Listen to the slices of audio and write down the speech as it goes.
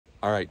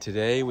All right,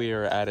 today we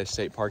are at a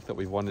state park that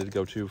we've wanted to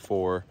go to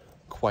for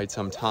quite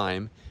some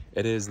time.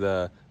 It is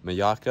the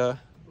Myakka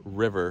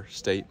River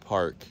State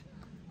Park.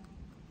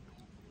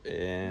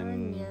 We're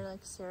near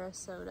like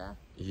Sarasota.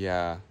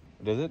 Yeah.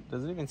 Does it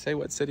even say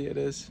what city it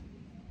is?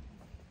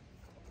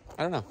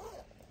 I don't know.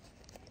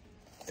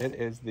 It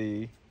is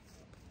the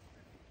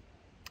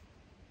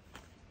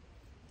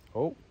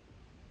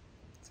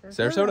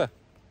Sarasota.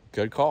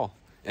 Good call.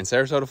 In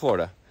Sarasota,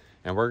 Florida.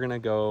 And we're gonna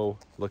go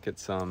look at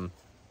some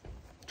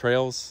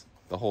trails,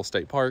 the whole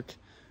state park.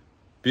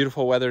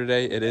 Beautiful weather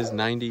today. It is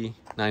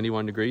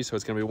 91 degrees, so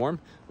it's gonna be warm,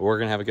 but we're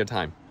gonna have a good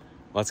time.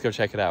 Let's go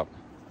check it out.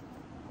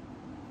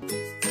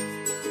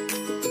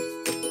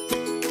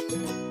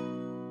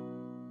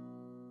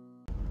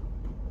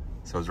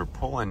 So as we're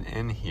pulling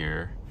in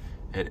here,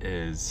 it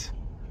is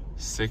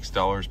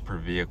 $6 per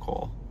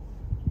vehicle.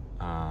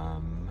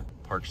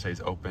 Park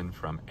stays open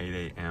from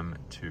 8 a.m.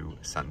 to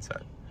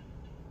sunset.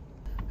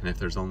 And if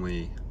there's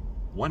only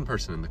one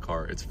person in the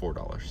car, it's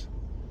 $4.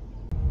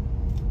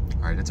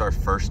 All right, it's our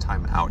first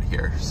time out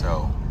here,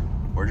 so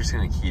we're just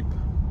gonna keep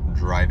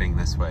driving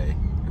this way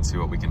and see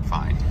what we can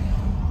find.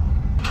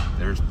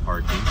 There's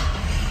parking.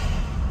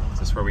 Is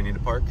this where we need to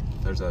park?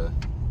 I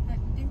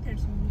think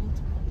there's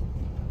multiple.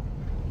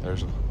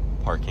 There's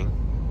parking.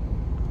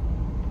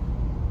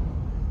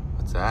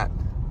 What's that?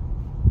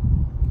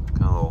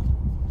 Kind of little.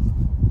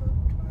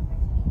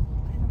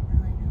 I don't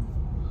really know.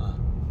 Huh.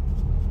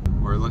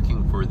 We're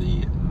looking for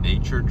the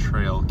Nature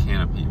Trail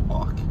Canopy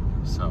Walk,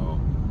 so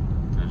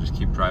gonna just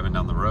keep driving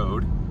down the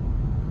road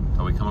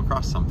until we come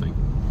across something.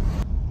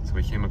 So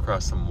we came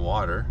across some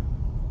water.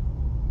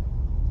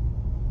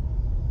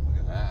 Look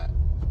at that.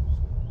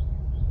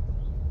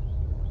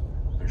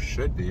 There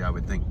should be, I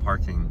would think,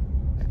 parking,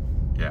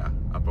 yeah,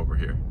 up over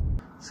here.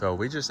 So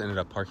we just ended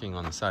up parking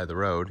on the side of the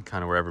road,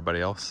 kind of where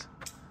everybody else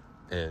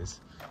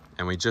is.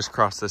 And we just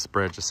crossed this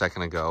bridge a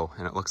second ago,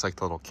 and it looks like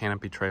the little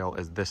canopy trail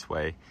is this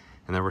way.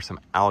 And there were some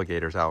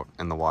alligators out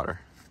in the water.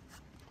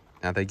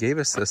 Now they gave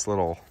us this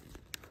little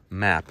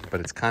map, but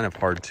it's kind of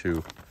hard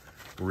to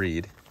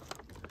read.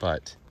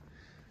 But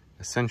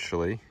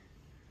essentially,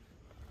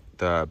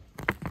 the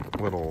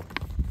little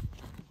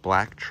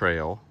black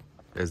trail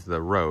is the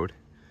road.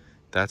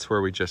 That's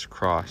where we just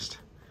crossed,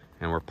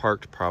 and we're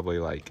parked probably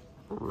like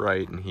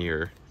right in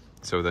here.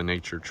 So the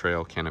Nature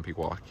Trail Canopy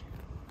Walk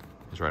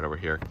is right over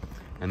here.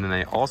 And then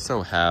they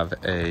also have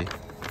the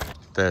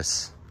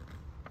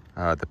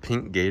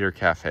Pink Gator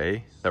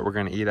Cafe that we're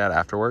gonna eat at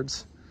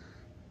afterwards.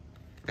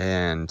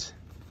 And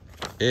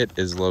it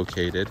is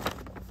located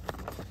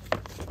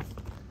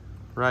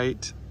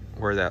right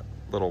where that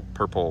little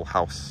purple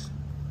house,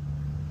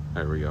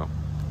 there we go,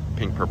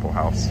 pink purple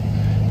house.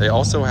 They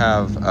also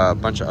have a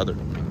bunch of other,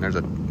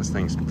 this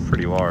thing's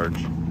pretty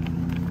large.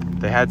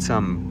 They had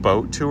some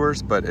boat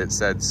tours, but it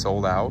said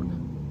sold out.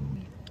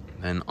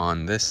 Then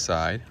on this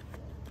side,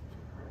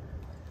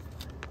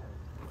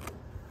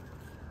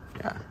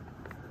 yeah,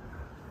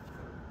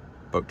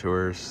 boat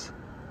tours,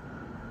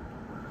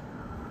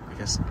 I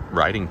guess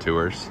riding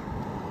tours,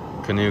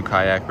 canoe,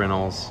 kayak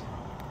rentals,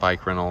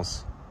 bike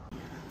rentals.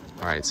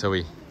 All right, so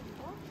we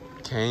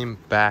came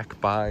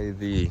back by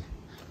the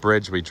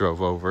bridge we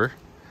drove over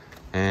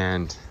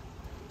and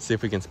see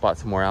if we can spot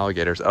some more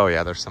alligators. Oh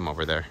yeah, there's some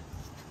over there.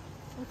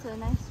 That's a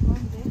nice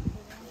one,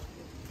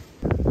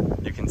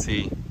 dude. You can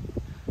see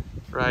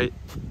right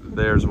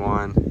there's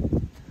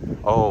one.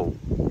 Oh,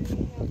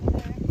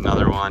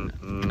 another one,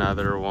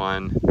 another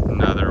one,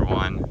 another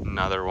one,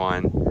 another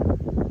one.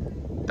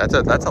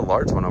 That's a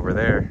large one over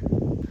there.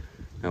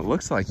 And it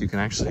looks like you can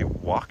actually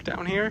walk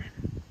down here.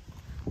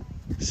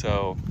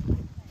 So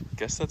I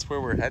guess that's where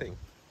we're heading.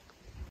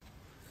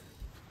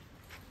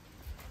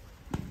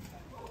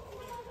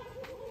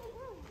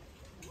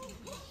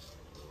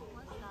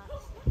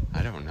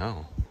 I don't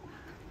know.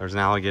 There's an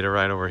alligator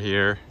right over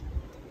here.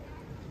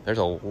 There's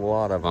a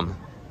lot of them.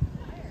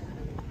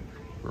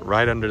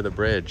 Right under the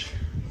bridge.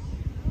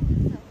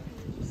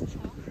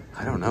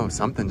 I don't know,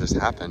 something just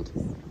happened.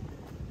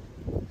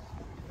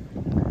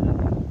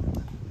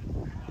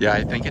 Yeah,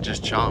 I think it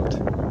just chomped.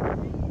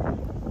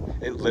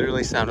 It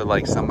literally sounded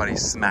like somebody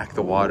smacked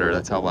the water.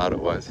 That's how loud it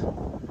was.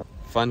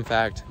 Fun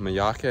fact,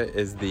 Myakka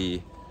is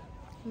the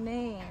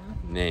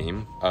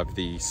name of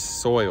the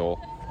soil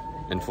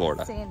in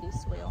Florida. Sandy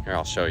soil. Here,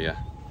 I'll show you.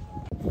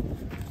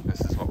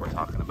 This is what we're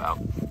talking about.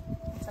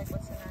 It's like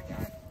what's in our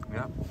yard.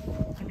 Yep.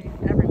 I mean,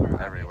 everywhere.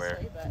 Everywhere.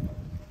 But...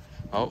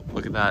 Oh,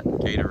 look at that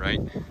gator right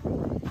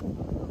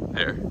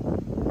there.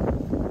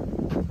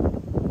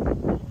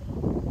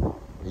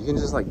 You can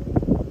just like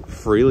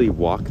freely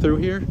walk through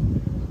here.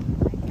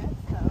 I guess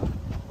so.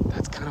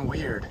 That's kind of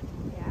weird.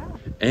 Yeah.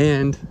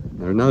 And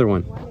there's another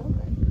one. Wide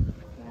open.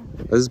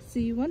 Yeah. So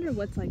you wonder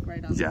what's like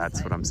right on. Yeah,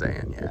 that's what I'm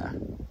saying. Yeah.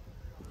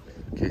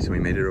 Okay, so we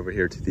made it over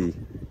here to the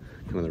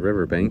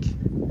river bank.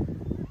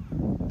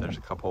 There's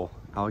a couple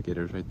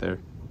alligators right there.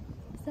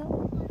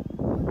 So.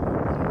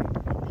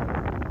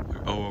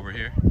 Oh, over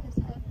here.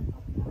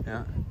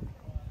 Yeah.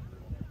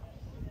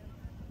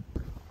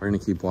 We're gonna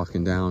keep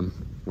walking down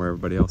where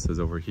everybody else is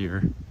over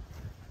here.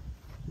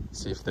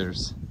 See if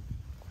there's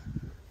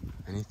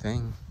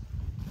anything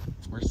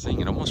worth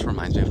seeing. It almost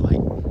reminds me of like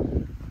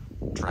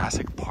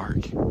Jurassic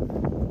Park.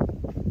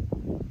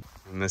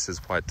 And this is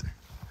what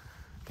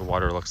the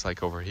water looks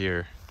like over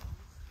here.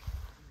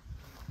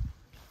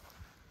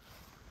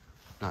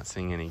 Not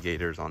seeing any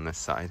gators on this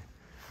side.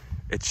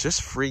 It's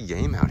just free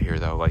game out here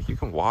though. Like you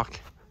can walk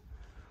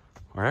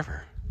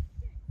wherever.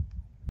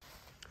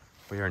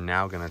 We are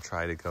now gonna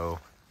try to go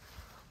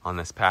on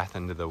this path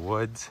into the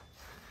woods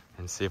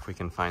and see if we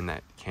can find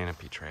that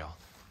canopy trail.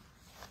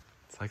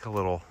 It's like a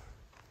little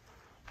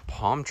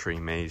palm tree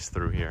maze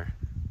through here.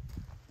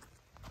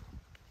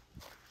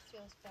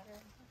 Feels better.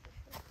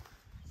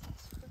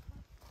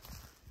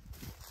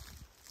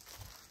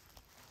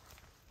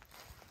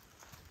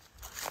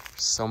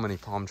 So many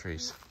palm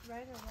trees.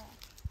 Right or left?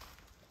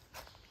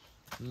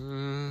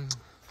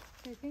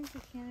 I think the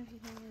canopy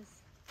thing is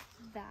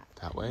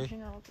that way?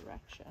 general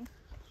direction.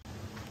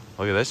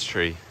 Look at this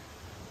tree.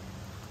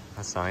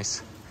 That's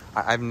nice.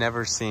 I've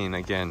never seen,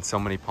 again, so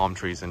many palm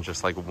trees in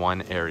just like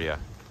one area.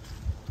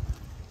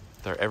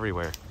 They're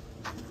everywhere.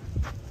 All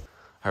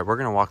right, we're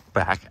gonna walk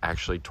back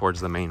actually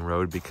towards the main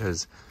road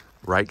because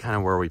right kind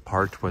of where we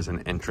parked was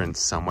an entrance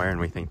somewhere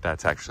and we think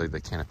that's actually the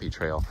canopy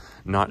trail.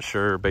 Not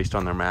sure based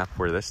on their map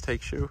where this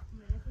takes you.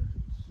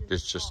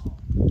 It's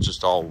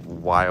just all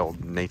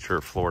wild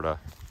nature Florida.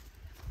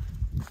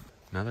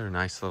 Another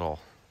nice little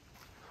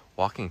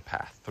walking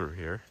path through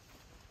here.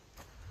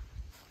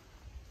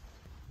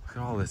 Look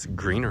at all this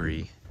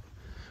greenery.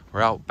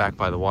 We're out back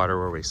by the water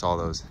where we saw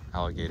those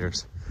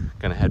alligators.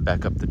 Gonna head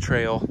back up the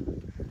trail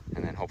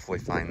and then hopefully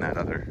find that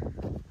other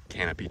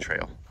canopy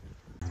trail.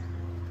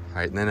 All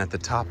right, and then at the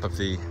top of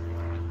the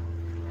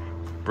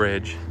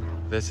bridge,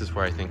 this is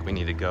where I think we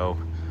need to go,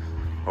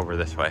 over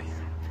this way.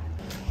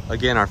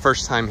 Again, our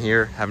first time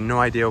here, have no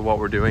idea what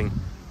we're doing.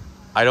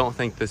 I don't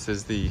think this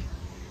is the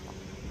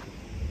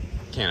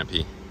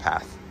canopy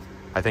path.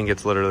 I think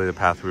it's literally the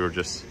path we were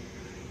just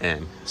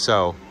in.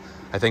 So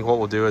I think what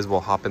we'll do is we'll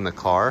hop in the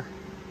car.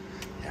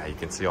 Yeah, you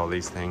can see all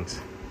these things.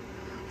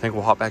 I think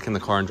we'll hop back in the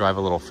car and drive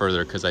a little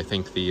further because I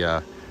think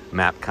the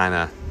map kind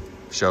of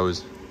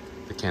shows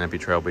the canopy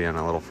trail being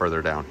a little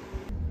further down.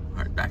 All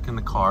right, back in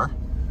the car.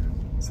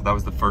 So that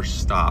was the first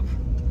stop.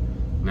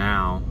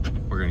 Now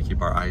we're gonna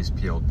keep our eyes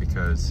peeled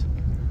because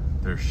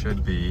there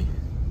should be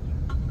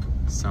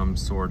some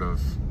sort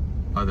of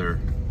other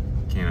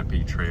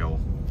canopy trail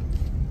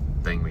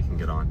thing we can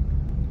get on.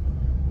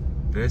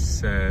 This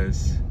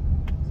says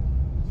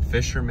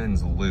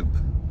Fisherman's Loop.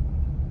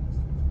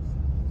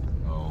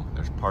 Oh,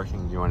 there's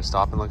parking. You want to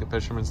stop and look at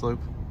Fisherman's Loop?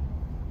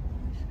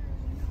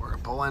 We're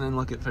gonna pull in and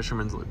look at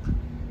Fisherman's Loop.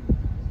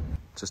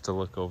 Just to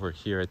look over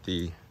here at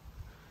the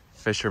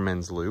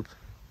Fisherman's Loop.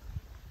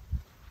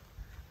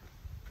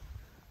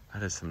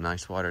 That is some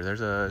nice water.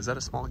 There's is that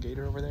a small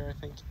gator over there, I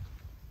think?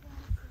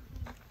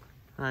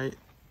 Right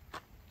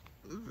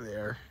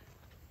there.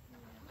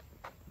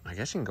 I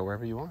guess you can go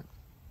wherever you want.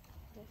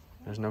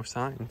 There's no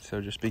sign,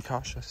 so just be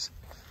cautious.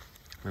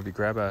 Maybe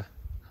grab a,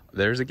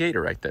 there's a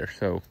gator right there,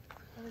 so.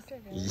 Oh, is there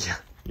really? Yeah,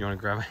 you wanna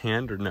grab a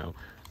hand or no?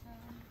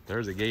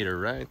 There's a gator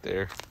right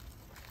there.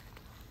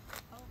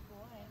 Oh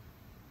boy.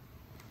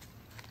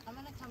 I'm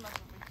gonna come up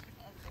over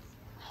here.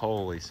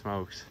 Holy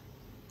smokes.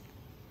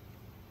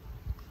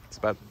 It's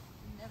about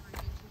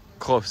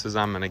close as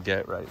I'm gonna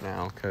get right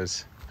now,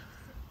 cause.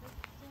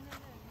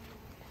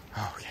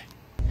 Okay.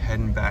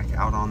 Heading back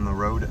out on the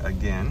road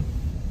again.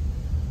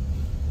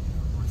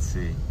 Let's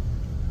see.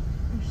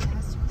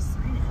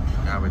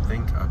 I would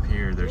think up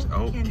here there's,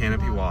 oh,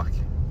 canopy walk.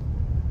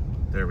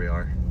 There we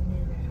are.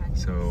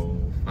 So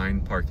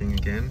find parking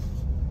again.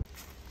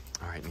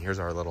 All right, and here's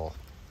our little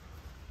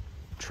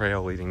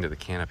trail leading to the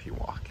canopy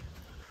walk.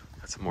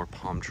 Got some more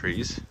palm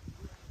trees.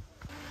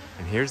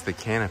 And here's the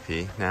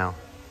canopy. Now,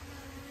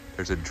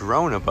 there's a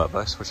drone above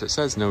us, which it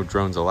says no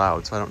drones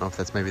allowed. So I don't know if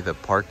that's maybe the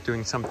park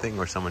doing something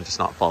or someone just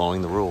not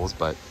following the rules,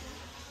 but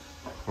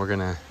we're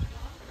gonna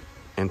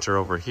enter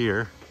over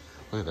here.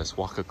 Look at this,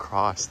 walk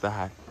across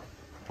that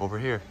over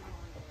here.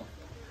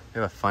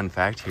 We have a fun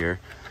fact here.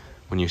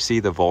 When you see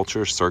the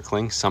vultures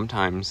circling,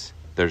 sometimes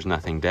there's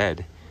nothing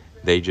dead.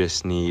 They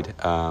just need,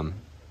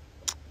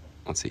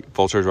 let's see,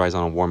 vultures rise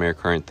on a warm air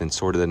current, then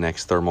soar to the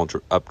next thermal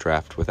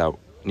updraft without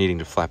needing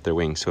to flap their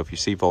wings. So if you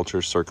see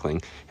vultures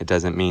circling, it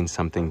doesn't mean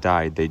something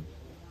died. They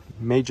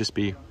may just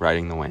be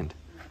riding the wind.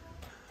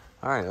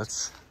 All right,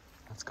 let's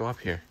go up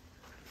here.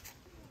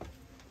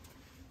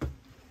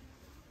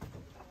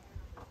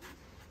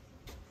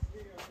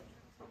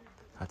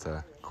 That's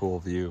a cool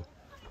view.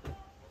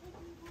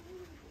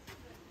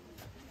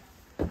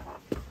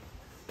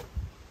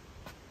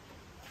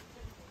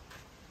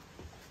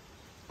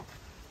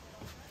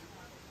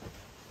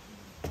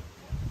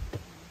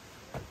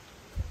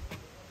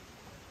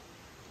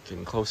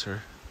 Getting closer.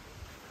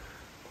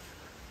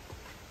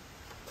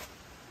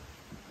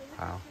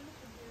 Wow.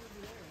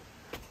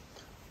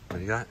 What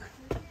do you got?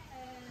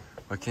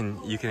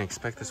 You can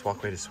expect this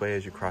walkway to sway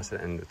as you cross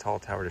it and the tall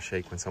tower to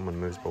shake when someone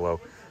moves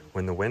below.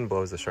 When the wind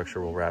blows, the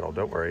structure will rattle.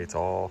 Don't worry, it's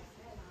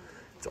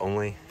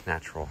only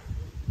natural.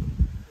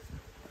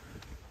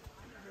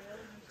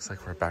 Looks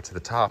like we're about to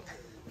the top.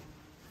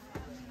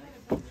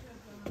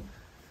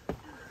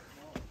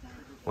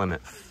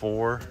 Limit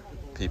 4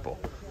 people.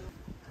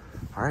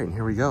 All right, and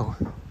here we go.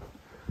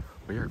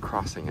 We are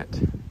crossing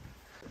it.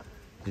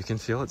 You can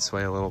feel it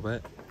sway a little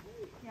bit.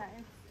 Yeah,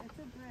 it's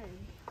a bridge.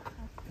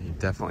 You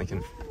definitely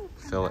can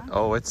feel it.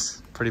 Oh,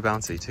 it's pretty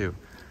bouncy too.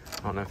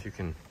 I don't know if you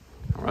can,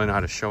 I don't really know how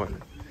to show it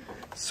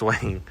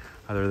swaying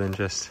other than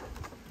just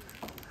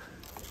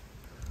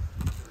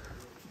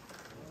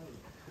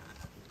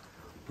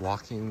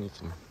walking. You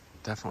can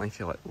definitely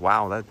feel it.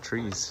 Wow, that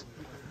tree's,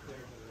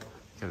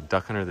 got a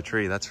duck under the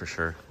tree, that's for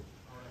sure.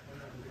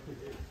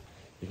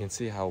 You can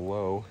see how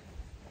low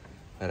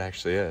that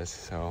actually is.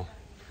 So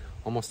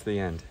almost to the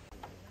end.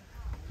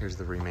 Here's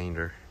the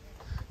remainder.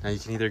 Now you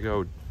can either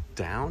go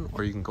down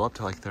or you can go up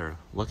to like their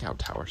lookout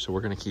tower. So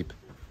we're gonna keep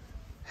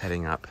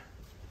heading up.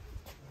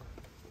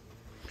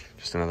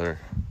 Just another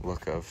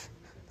look of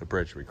the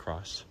bridge we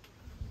crossed.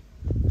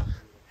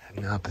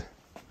 Heading up.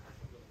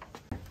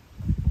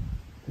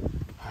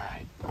 All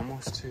right,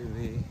 almost to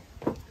the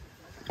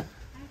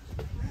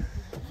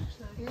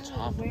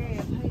top.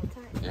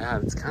 Yeah,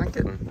 it's kind of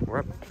getting, we're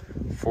up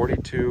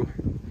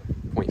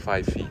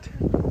 42.5 feet.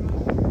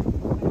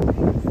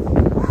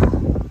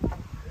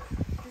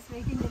 Is this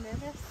making you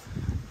nervous?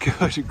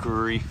 Good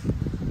grief.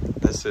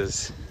 This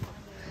is,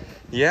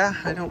 yeah,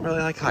 I don't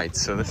really like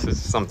heights, so this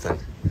is something.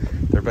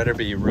 There better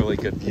be really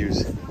good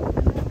views at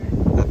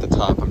the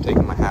top. I'm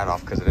taking my hat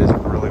off because it is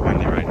really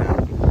windy right now.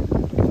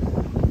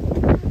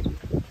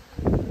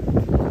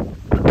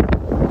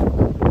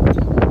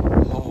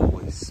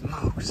 Holy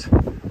smokes.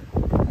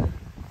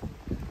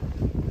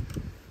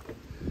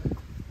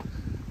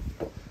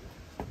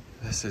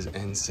 This is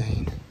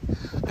insane.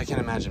 I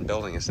can't imagine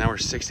building this. Now we're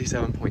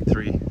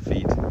 67.3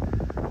 feet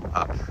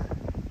up.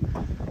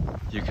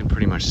 You can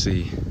pretty much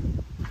see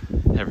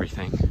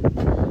everything.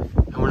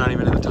 And we're not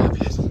even at the top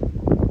yet.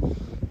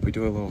 If we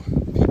do a little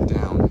peek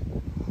down.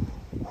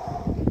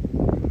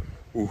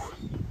 Ooh.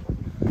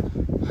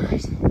 All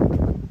right.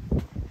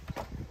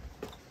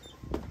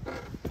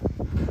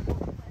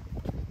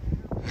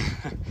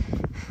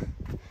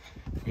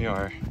 We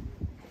are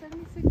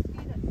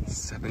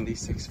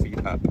 76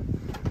 feet up.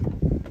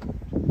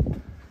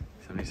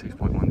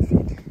 76.1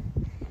 feet.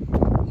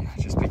 Yeah,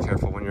 just be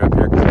careful when you're up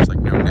here because there's like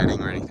no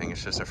netting or anything.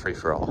 It's just a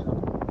free-for-all.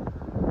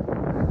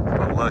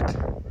 But look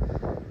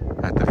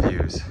at the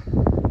views.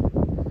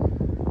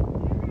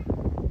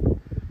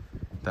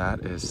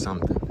 That is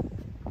something.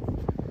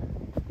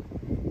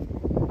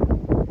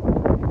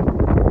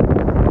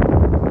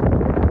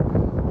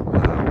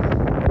 Wow.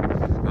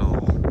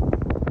 Little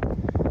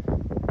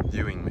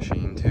viewing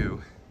machine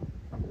too.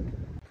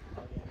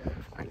 All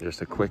right,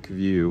 just a quick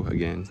view.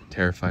 Again,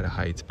 terrified of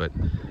heights, but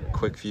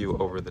quick view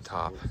over the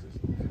top.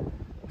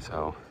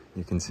 So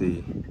you can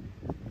see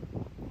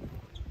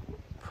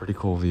pretty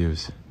cool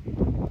views.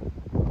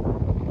 All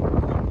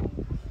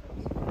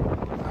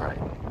right,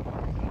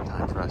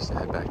 time for us to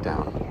head back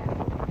down.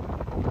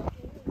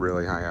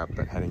 Really high up,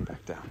 but heading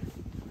back down.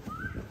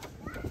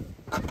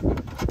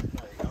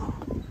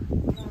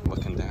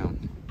 Looking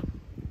down.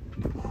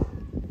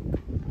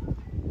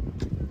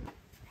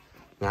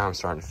 Now I'm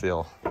starting to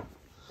feel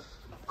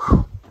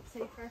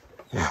safer.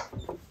 Yeah.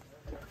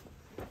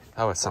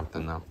 That was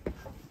something though.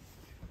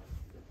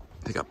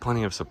 They got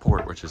plenty of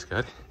support, which is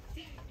good.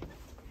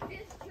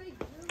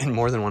 In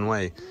more than one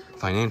way.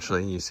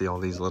 Financially, you see all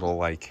these little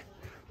like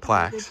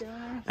plaques.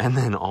 And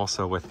then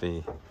also with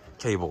the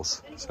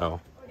cables.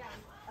 So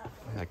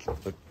I can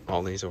put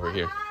all these over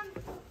here.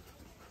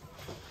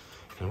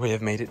 And we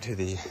have made it to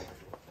the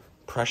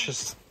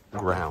precious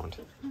ground.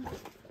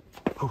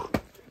 Whew.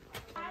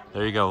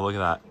 There you go, look at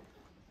that.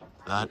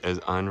 That is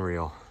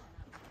unreal.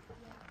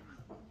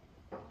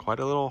 Quite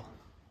a little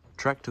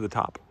trek to the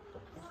top.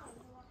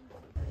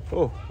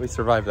 Oh, we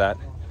survived that.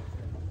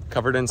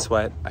 Covered in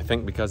sweat, I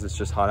think because it's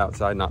just hot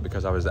outside, not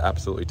because I was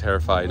absolutely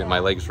terrified and my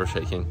legs were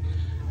shaking.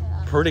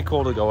 Pretty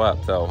cool to go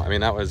up though. I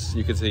mean, that was,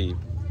 you could see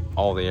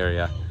all the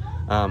area.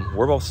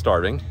 We're both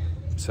starving,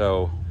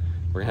 so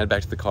we're gonna head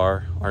back to the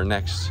car. Our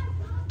next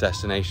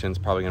destination's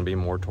probably gonna be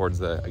more towards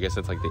the, I guess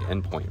it's like the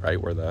end point,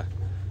 right? Where the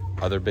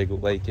other big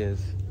lake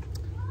is,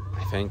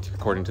 I think,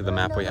 according to the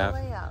map we have.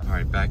 All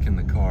right, back in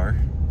the car.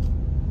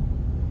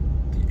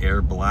 The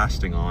air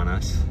blasting on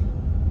us.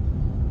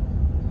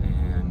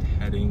 And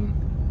heading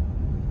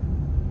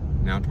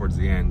now towards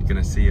the end.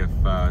 Gonna see if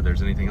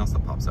there's anything else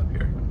that pops up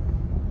here.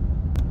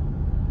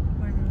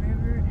 Where the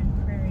river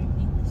and prairie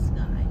meet the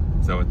sky.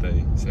 Is that what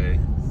they say?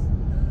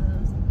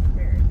 That's the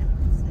prairie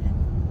that said.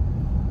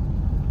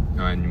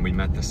 Oh, and we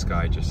met the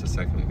sky just a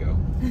second ago.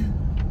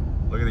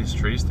 Look at these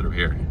trees through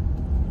here.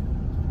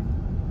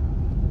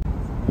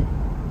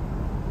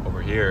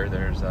 Over here,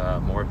 there's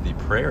more of the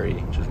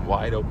prairie, which is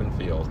wide open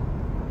field.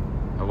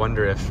 I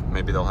wonder if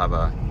maybe they'll have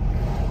a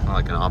kind of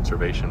like an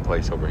observation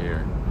place over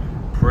here.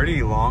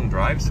 Pretty long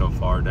drive so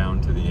far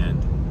down to the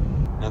end.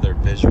 Another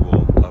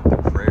visual of the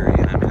prairie,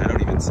 and I mean, I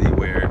don't even see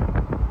where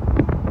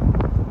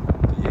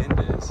the end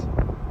is.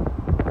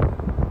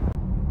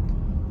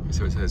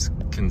 So it's says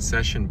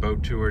concession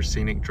boat tour,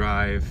 scenic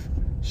drive,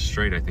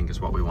 straight I think is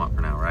what we want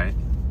for now, right?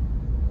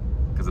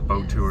 Because of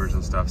boat tours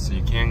and stuff, so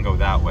you can go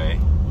that way.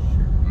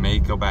 May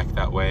go back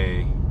that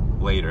way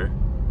later.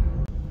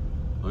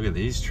 Look at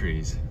these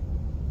trees.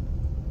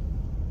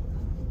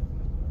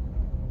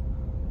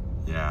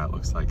 Yeah, it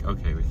looks like,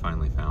 okay, we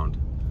finally found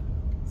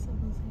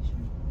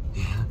Civilization.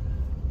 Yeah,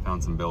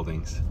 found some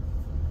buildings.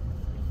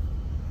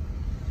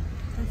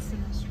 That's the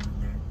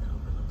restaurant there that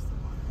overlooks the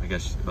water. I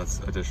guess that's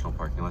additional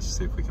parking. Let's just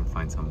see if we can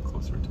find some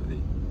closer to the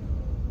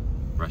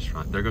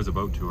restaurant. There goes a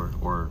boat tour,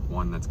 or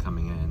one that's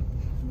coming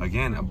in.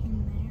 Again, a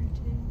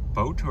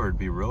boat tour would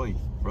be really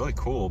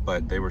cool,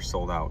 but they were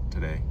sold out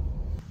today.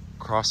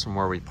 Across from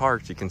where we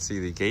parked, you can see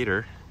the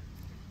gator.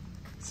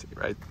 See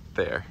right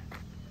there.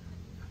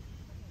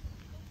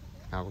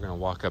 Now we're gonna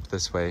walk up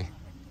this way.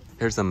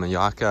 Here's the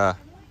Myakka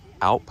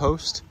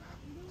Outpost.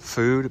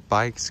 Food,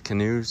 bikes,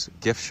 canoes,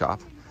 gift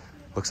shop.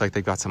 Looks like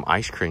they've got some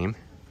ice cream.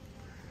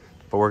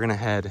 But we're gonna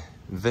head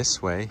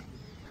this way.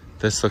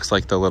 This looks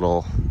like the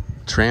little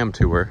tram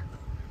tour.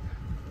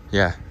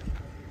 Yeah,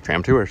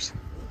 tram tours.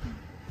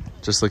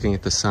 Just looking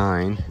at the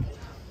sign.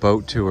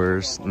 Boat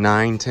tours,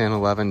 9, 10,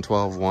 11,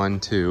 12, 1,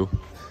 2.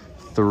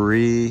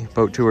 3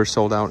 boat tours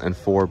sold out and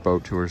 4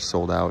 boat tours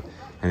sold out.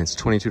 And it's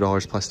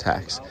 $22 plus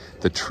tax.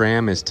 The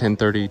tram is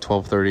 $10.30,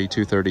 $12.30,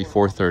 $2.30,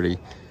 $4.30.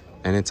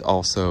 And it's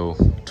also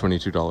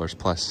 $22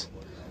 plus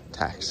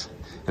tax.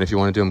 And if you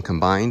want to do them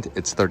combined,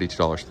 it's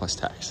 $32 plus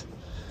tax.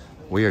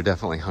 We are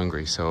definitely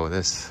hungry, so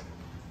this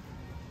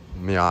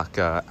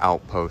Myakka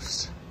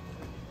Outpost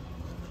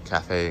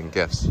Cafe and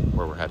Gifts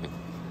where we're heading.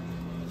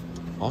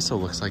 Also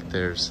looks like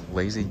there's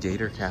Lazy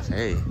Gator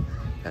Cafe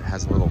that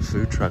has a little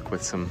food truck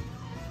with some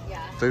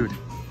food.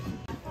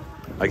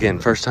 Again,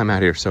 first time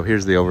out here, so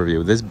here's the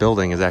overview. This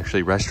building is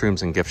actually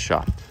restrooms and gift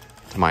shop,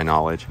 to my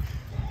knowledge.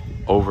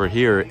 Over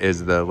here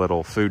is the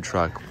little food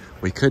truck.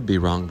 We could be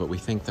wrong, but we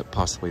think that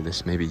possibly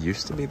this maybe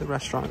used to be the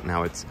restaurant.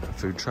 Now it's a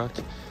food truck.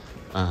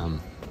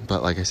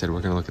 But like I said,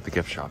 we're gonna look at the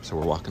gift shop, so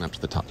we're walking up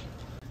to the top.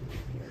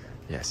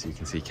 Yes, you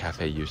can see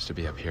cafe used to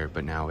be up here,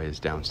 but now is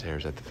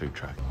downstairs at the food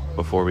truck.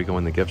 Before we go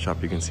in the gift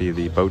shop, you can see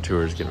the boat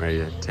tours getting ready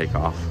to take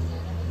off.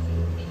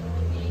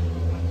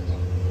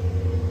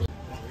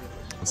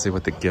 Let's see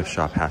what the gift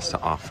shop has to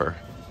offer.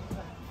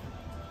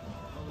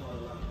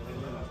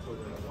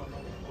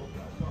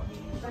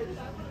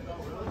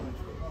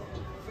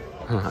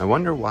 I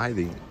wonder why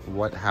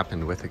what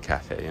happened with the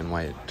cafe and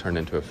why it turned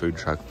into a food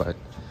truck, but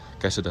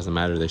I guess it doesn't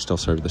matter. They still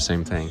serve the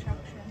same thing.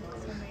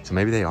 So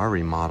maybe they are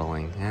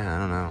remodeling. Yeah, I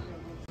don't know.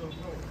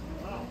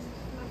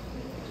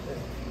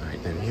 All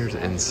right, and here's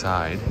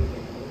inside.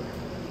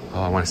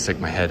 Oh, I want to stick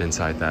my head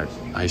inside that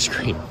ice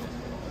cream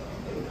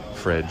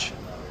fridge.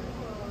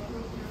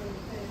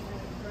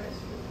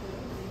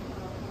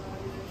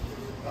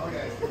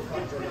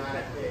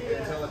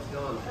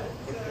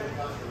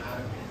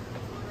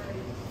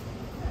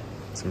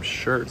 Some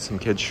shirts, some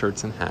kids'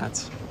 shirts and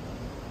hats.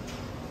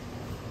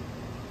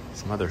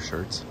 Some other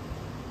shirts.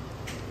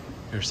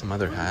 Here's some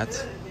other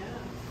hats.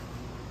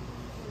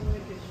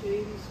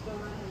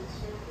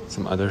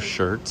 Some other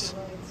shirts.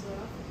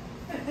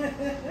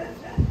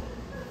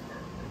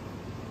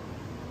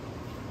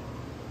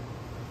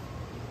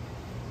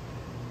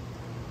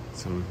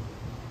 Some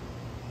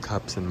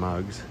cups and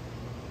mugs.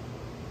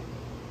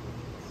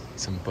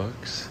 Some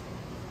books.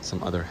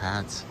 Some other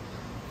hats.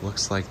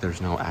 Looks like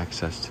there's no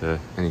access to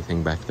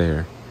anything back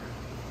there.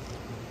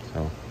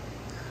 So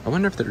I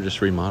wonder if they're just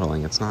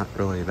remodeling. It's not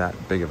really that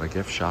big of a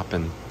gift shop,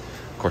 and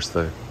of course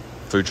the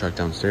food truck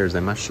downstairs,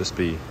 they must just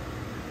be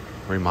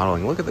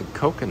remodeling. Look at the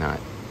coconut.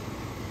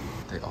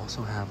 They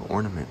also have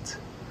ornaments.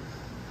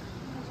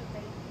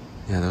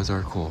 Yeah, those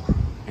are cool.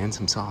 And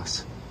some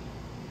sauce.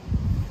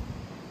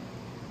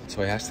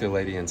 So I asked the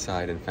lady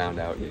inside and found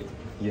out,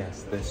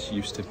 yes, this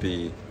used to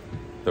be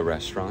the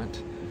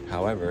restaurant.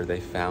 However,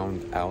 they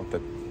found out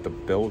that the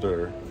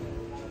builder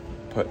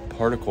put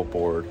particle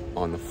board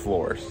on the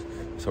floors.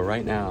 So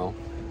right now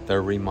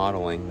they're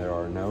remodeling. There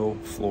are no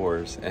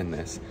floors in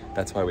this.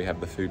 That's why we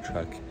have the food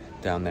truck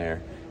down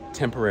there.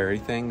 Temporary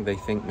thing. They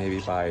think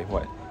maybe by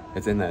what?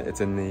 It's in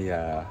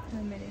the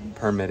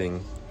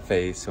permitting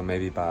phase. So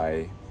maybe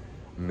by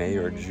May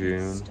or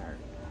June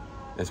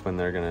is when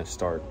they're gonna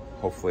start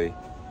hopefully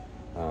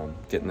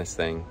getting this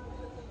thing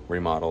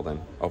remodeled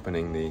and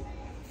opening the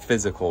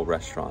physical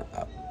restaurant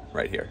up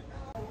right here.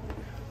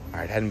 All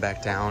right, heading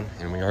back down,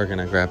 and we are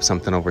gonna grab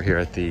something over here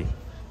at the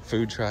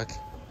food truck.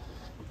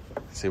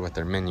 See what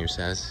their menu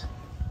says.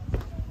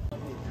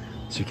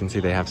 So you can see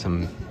they have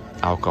some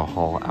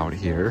alcohol out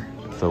here.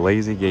 The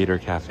Lazy Gator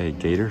Cafe,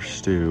 gator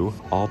stew,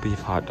 all beef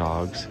hot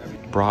dogs,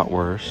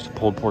 bratwurst,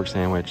 pulled pork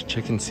sandwich,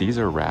 chicken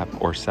Caesar wrap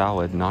or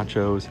salad,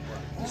 nachos,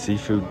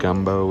 seafood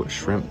gumbo,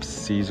 shrimp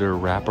Caesar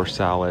wrap or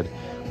salad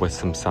with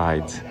some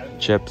sides,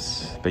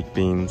 chips, baked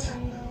beans,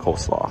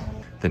 coleslaw.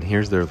 Then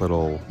here's their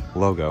little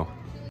logo.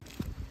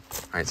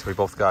 All right, so we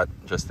both got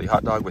just the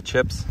hot dog with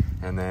chips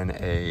and then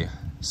a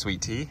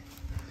sweet tea.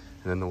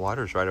 And then the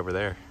water's right over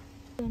there.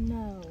 Oh,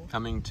 no.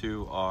 Coming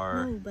to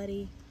our... No,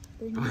 buddy.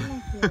 There's no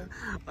one here.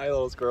 Hi,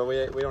 little squirrel.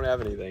 We don't have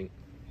anything.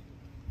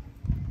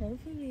 No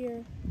food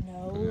here.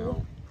 No.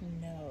 No.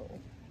 No.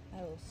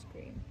 I will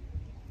scream.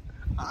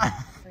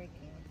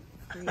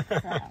 Freaking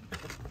crap.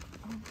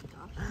 Oh my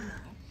gosh.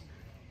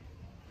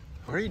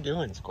 What are you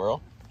doing,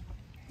 squirrel?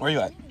 Where are you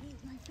at? I'm trying to eat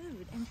my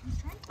food and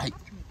she's trying to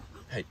talk to me.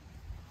 Hey,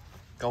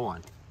 go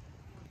on.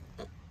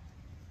 Her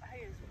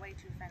is way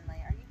too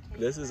friendly. Are you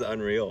kidding? This is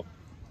unreal.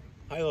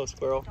 Hi, little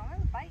squirrel. Don't let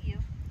her bite you.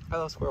 Hi,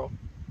 little squirrel.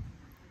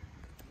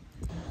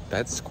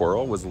 That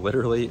squirrel was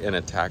literally in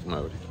attack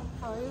mode.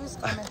 Oh, he was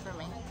coming for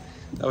me.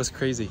 That was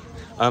crazy.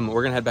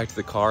 We're gonna head back to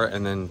the car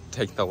and then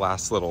take the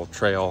last little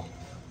trail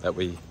that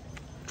we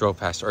drove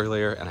past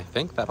earlier, and I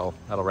think that'll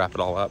wrap it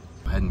all up.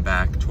 Heading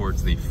back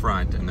towards the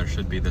front, and there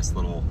should be this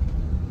little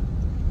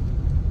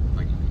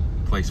like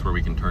place where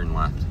we can turn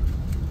left.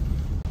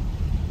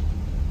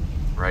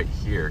 Right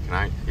here. Can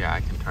I? Yeah,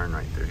 I can turn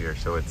right through here.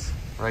 So it's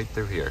right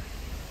through here.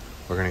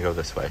 We're gonna go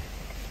this way.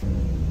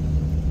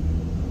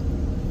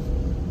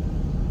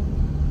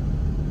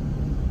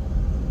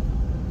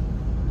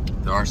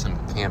 There are some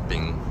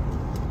camping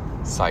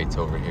sites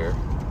over here.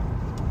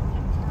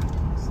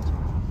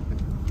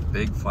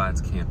 Big Flats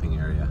camping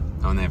area.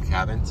 Oh, and they have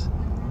cabins?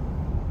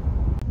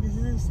 This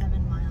is a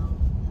 7 mile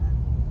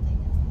thing.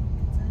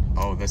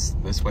 Oh, this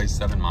way's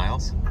 7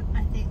 miles?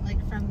 I think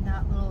like from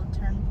that little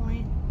turn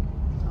point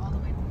to all the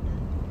way to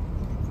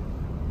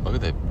the... Look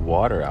at the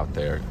water out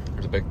there.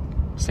 There's a big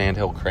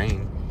sandhill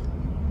crane.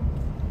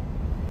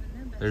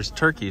 There's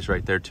turkeys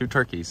right there, 2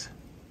 turkeys.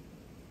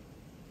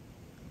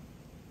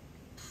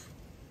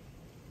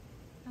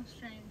 How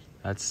strange.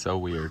 That's so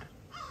weird.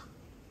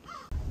 All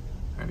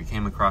right, we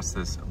came across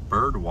this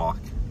bird walk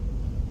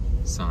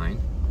sign.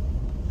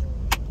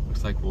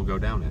 Looks like we'll go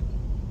down it.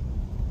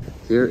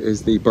 Here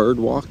is the bird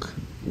walk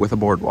with a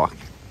boardwalk.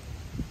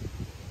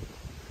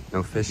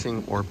 No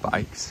fishing or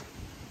bikes.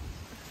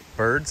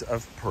 Birds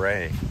of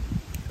prey.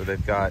 So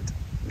they've got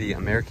the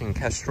American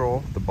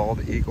kestrel, the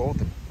bald eagle,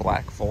 the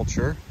black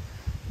vulture,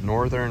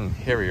 northern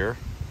harrier,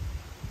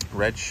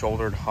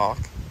 red-shouldered hawk,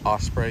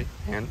 osprey,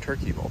 and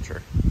turkey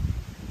vulture.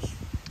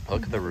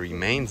 Look at the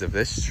remains of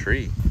this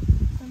tree.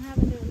 I'm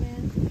having to it,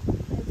 man.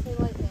 I'd say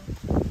lightning.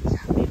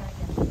 Yeah.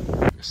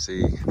 You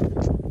see,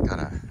 got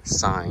a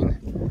sign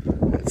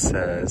that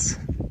says,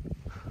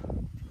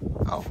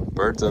 oh,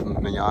 birds of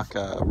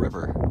Myakka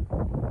River.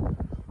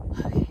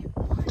 Okay.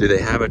 Do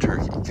they have a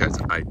turkey? Because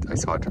I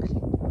saw a turkey.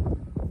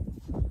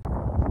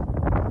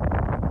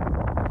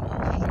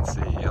 Oh, you can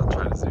see, I'll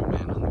try to zoom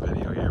in on the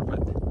video here,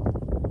 but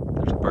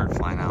there's a bird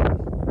flying out. A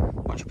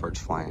bunch of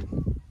birds flying.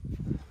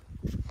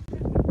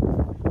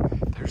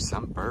 There's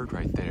some bird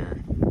right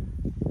there.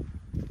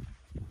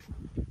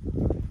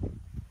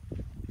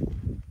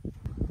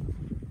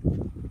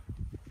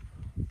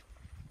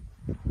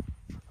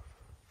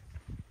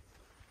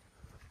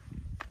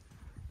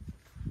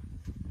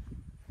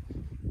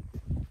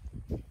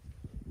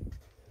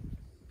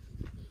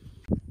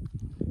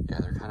 Yeah,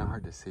 they're kind of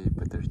hard to see,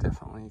 but there's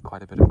definitely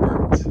quite a bit of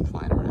birds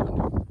flying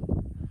around.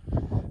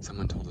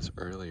 Someone told us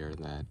earlier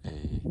that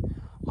a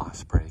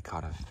osprey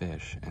caught a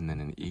fish and then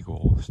an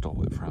eagle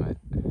stole it from it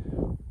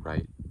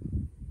right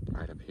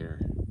up here.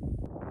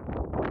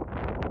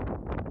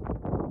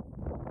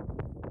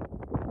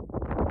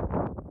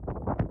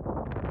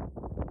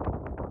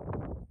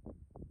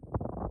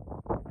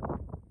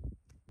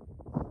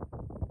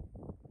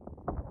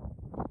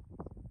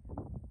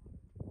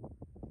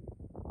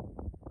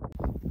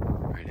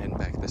 All right, heading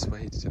back this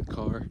way to the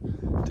car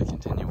to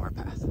continue our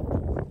path.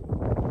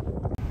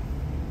 All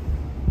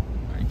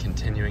right,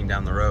 continuing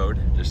down the road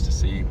just to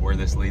see where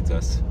this leads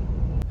us.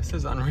 This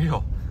is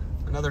unreal.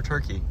 Another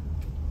turkey.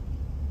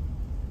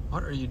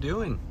 What are you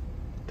doing,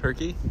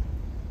 turkey?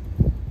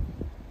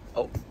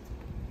 Oh. What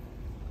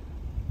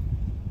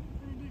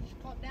did you just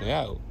plop down?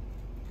 Yeah.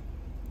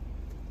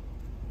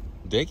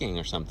 Digging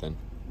or something.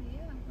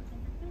 Yeah, looking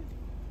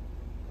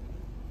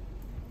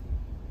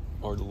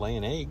for food. Or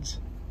laying eggs.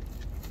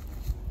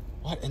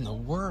 What in the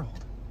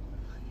world?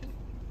 It's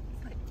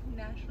like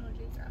National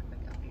Geographic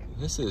out here.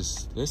 This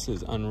is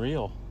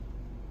unreal.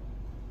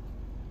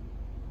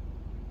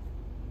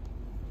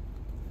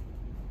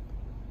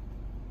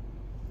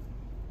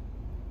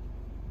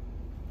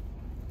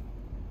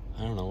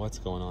 I don't know what's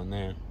going on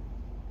there.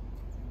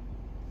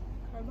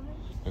 Car behind?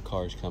 The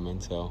car's coming,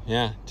 so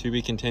yeah, to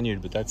be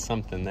continued, but that's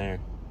something there.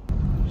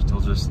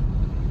 Still just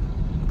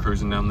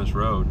cruising down this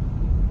road.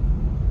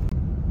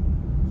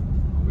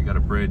 We got a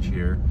bridge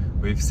here.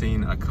 We've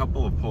seen a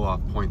couple of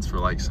pull-off points for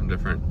like some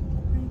different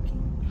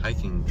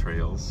hiking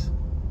trails.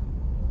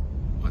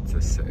 What's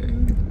this say?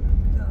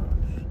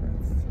 Gosh,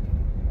 that's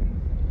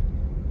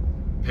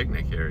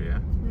Picnic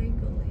area.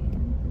 wiggly.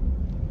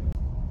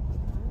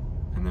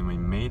 And then we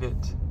made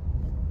it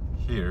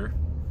here.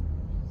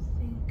 I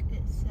think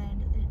it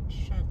said it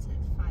shuts at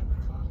 5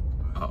 o'clock.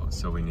 Oh,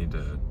 so we need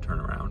to turn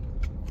around.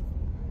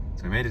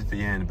 So we made it to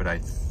the end, but I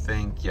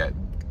think, yeah,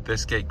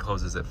 this gate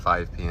closes at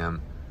 5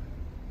 p.m.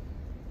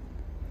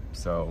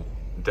 So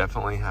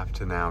definitely have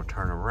to now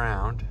turn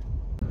around.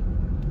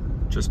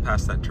 Just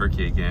past that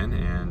turkey again,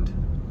 and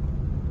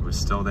It was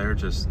still there,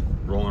 just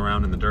rolling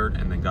around in the dirt,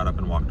 and then got up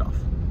and walked off.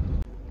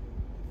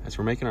 As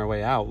we're making our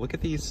way out, look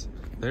at these.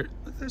 Look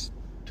at this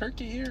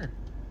turkey here.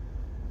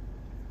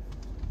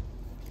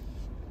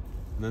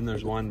 And then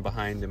there's one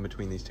behind in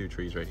between these two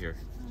trees right here.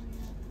 Oh,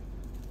 yeah.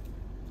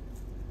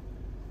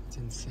 It's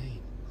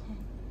insane.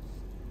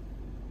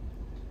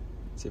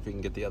 See if we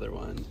can get the other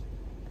one.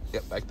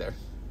 Yep, back there.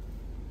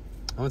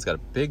 That one's got a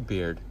big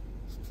beard.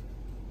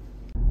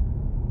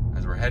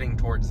 As we're heading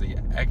towards the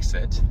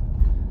exit,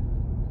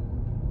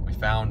 we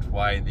found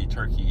why the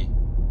turkey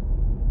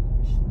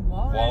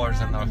wallers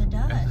in the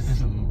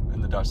dust.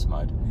 in the dust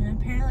mud. And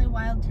apparently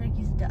wild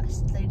turkeys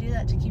dust. They do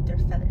that to keep their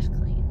feathers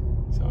clean.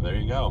 So there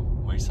you go.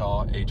 We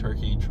saw a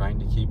turkey trying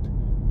to keep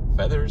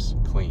feathers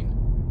clean.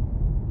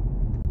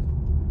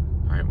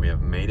 All right, we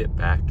have made it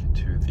back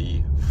to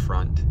the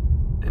front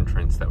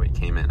entrance that we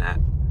came in at.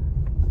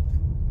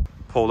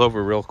 Pulled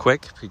over real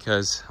quick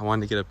because I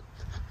wanted to get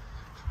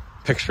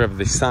a picture of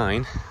the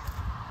sign.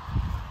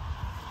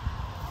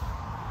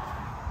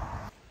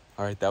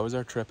 All right, that was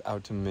our trip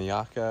out to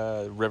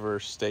Myakka River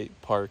State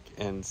Park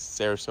in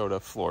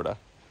Sarasota, Florida.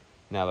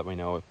 Now that we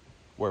know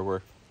where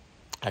we're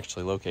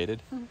actually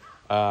located.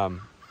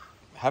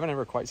 Haven't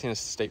ever quite seen a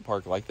state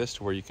park like this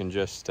to where you can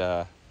just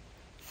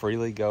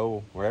freely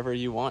go wherever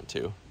you want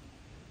to.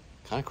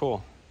 Kind of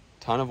cool.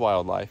 Ton of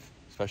wildlife,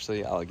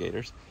 especially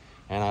alligators.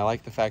 And I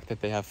like the fact that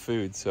they have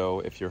food, so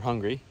if you're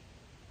hungry,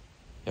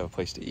 you have a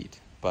place to eat.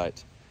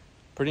 But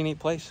pretty neat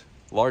place,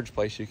 large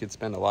place. You could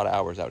spend a lot of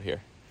hours out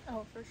here.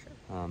 Oh, for sure.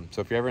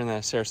 So if you're ever in the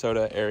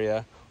Sarasota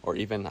area, or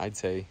even I'd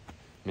say,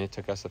 I mean, it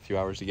took us a few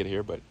hours to get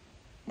here, but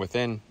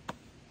within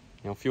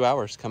a few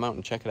hours, come out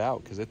and check it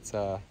out because it's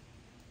a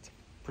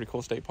pretty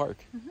cool state park.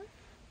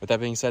 With that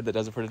being said, that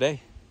does it for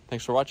today.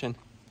 Thanks for watching.